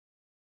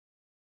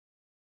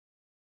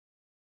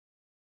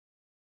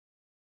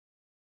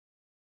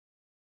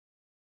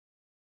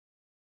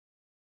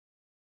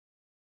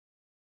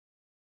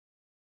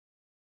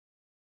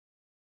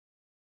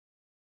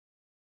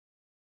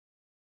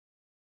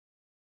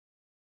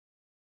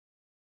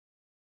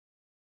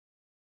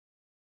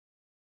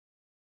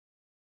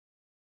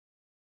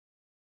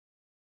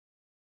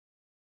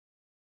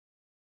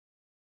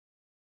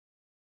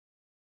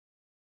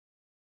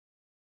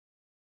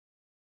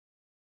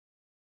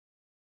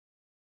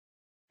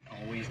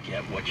always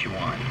get what you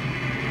want.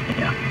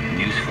 Yeah,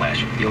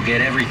 newsflash, you'll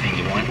get everything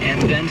you want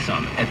and then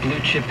some at Blue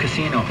Chip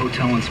Casino,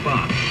 Hotel and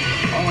Spa.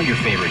 All your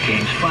favorite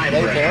games, 5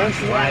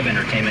 restaurants, live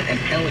entertainment, an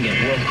elegant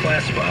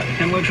world-class spa,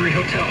 and luxury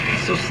hotel.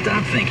 So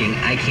stop thinking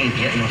I can't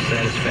get no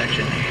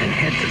satisfaction and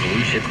head to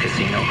Blue Chip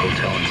Casino,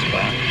 Hotel and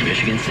Spa,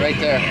 Michigan City, right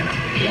there. Indiana.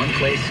 One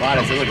place. Wow,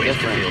 does it look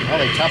different? Oh,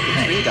 they chopped the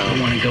tree down.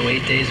 I want to go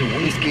 8 days a week.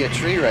 There used to be a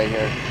tree right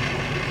here.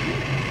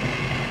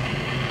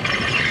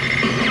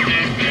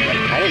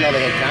 I didn't know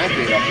they had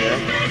concrete up here.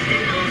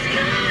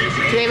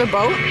 Do they have a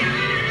boat?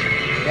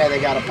 Yeah,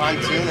 they got a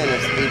pontoon and a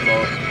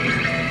speedboat.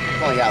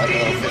 It's only got like a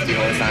little 50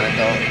 horse on it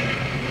though.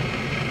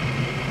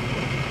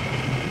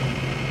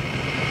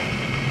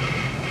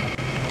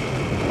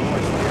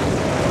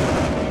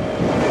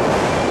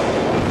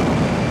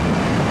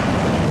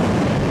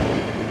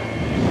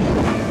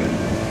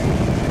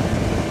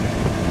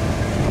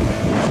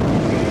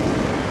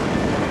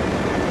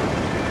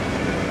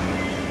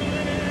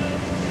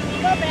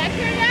 Go back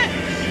here yet?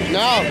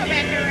 No. Go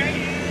back here,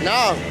 right?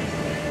 No.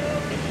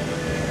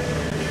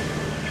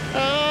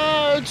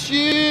 Ouch,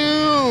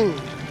 you.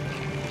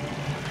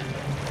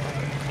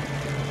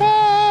 Oh.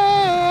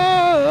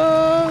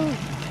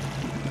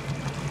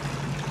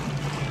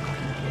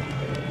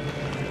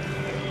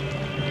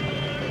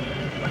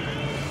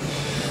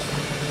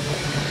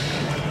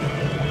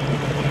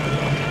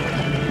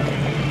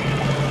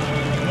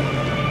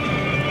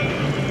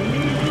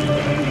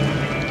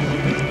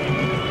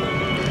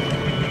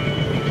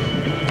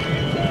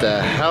 What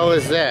the hell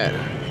is that?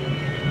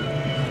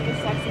 The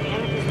sexy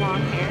man with his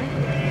long hair.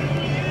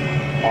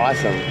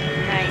 Awesome.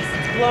 Nice.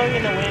 It's blowing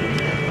in the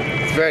wind.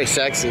 It's very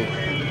sexy.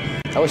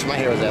 I wish my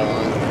hair was that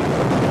long.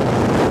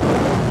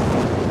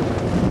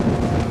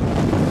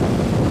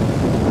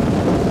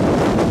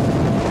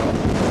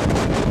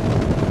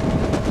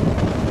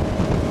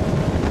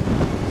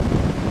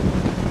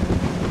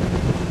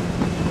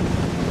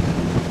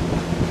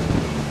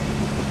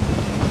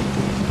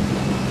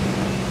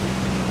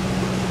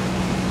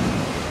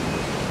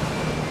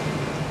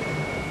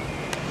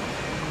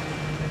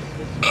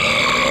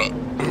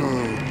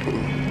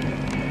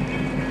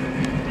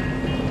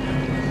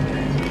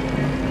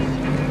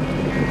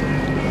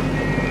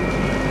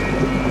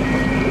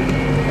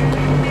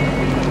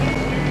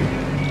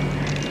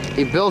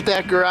 He built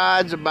that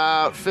garage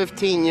about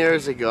 15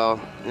 years ago,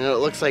 and it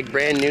looks like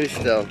brand new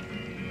still.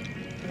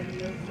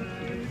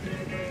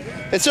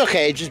 It's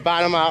okay, just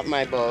bottom out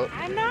my boat.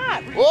 I'm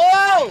not.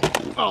 Whoa!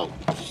 Oh,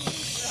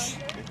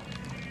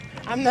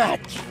 I'm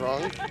not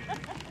drunk.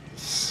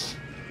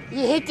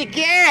 You hit the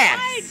gas.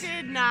 I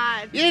did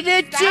not. You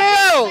did Stop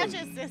too. being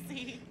such a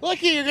sissy.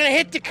 Look, you're gonna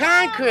hit the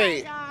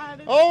concrete. Oh my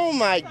God. Oh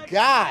my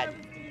God!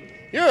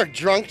 You're a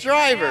drunk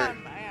driver.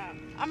 I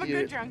am. I'm a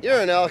good drunk. You're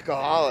an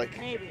alcoholic.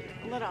 Maybe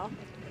a little.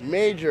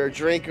 Major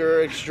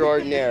drinker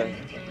extraordinaire.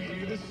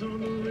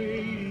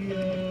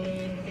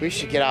 We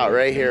should get out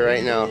right here,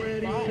 right now.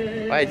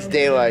 Why, it's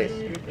daylight.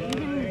 You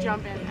can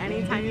jump in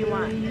anytime you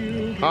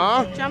want.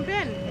 Huh? Jump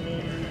in.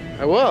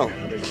 I will.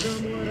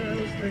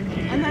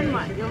 And then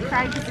what? You'll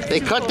cry because it's They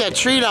too cut cold. that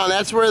tree down.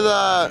 That's where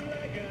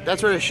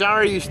the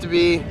shower used to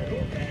be.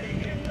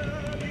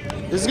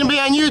 This is gonna be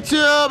on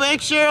YouTube.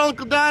 Make sure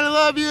Uncle Don, I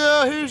love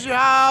you. Here's your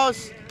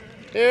house.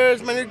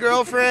 Here's my new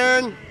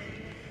girlfriend.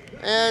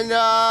 And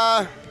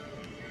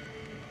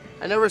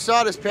I never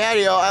saw this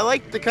patio. I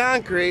like the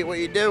concrete, what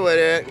you did with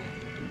it.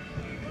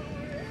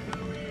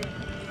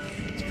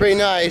 It's pretty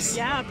nice.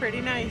 Yeah,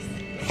 pretty nice.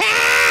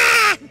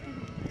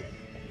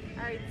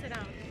 Alright, sit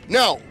down.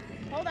 No,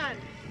 Hold on.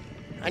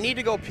 I need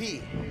to go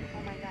pee.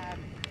 Oh my God.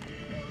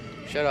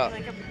 Shut up.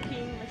 Like a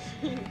peeing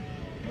machine.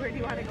 Where do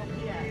you want to go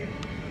pee at?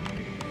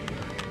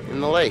 In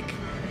the lake.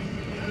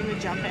 You gonna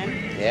jump in?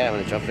 Yeah, I'm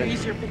gonna jump in.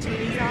 Freeze your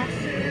patooties off?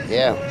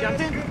 Yeah. Jump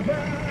in?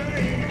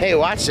 Hey,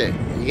 watch it.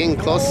 You're getting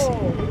close.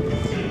 Oh.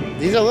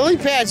 These are lily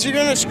pads. You're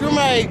gonna screw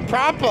my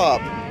prop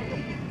up.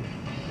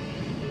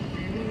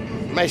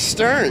 My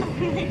stern.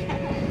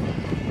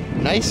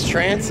 Nice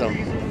transom.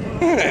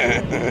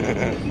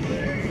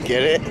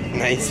 Get it?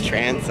 Nice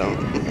transom.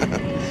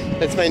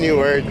 That's my new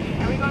word.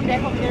 Are we going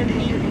back over there to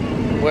pee?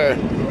 Where?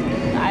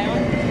 The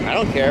island? I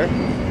don't care. I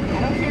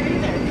don't care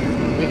either.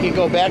 We could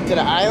go back to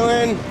the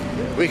island.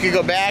 We could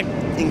go back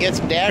and get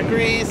some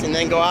daiquiris and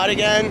then go out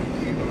again.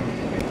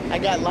 I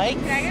got lights.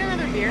 Can I get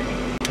another beer?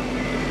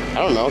 I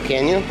don't know.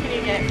 Can you? Can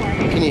you get it for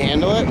me? Can you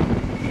handle it? Can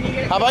you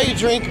get it How about you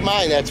drink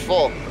mine? That's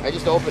full. I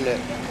just opened it.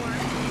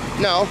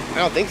 No, I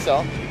don't think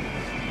so.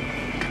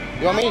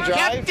 You want me to drive?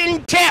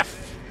 Captain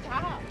Tiff!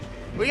 Stop.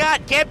 We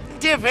got Captain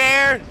Tiff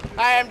here.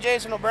 Hi, I'm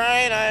Jason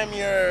O'Brien. I am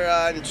your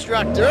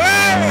instructor.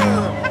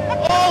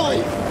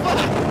 Holy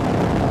fuck!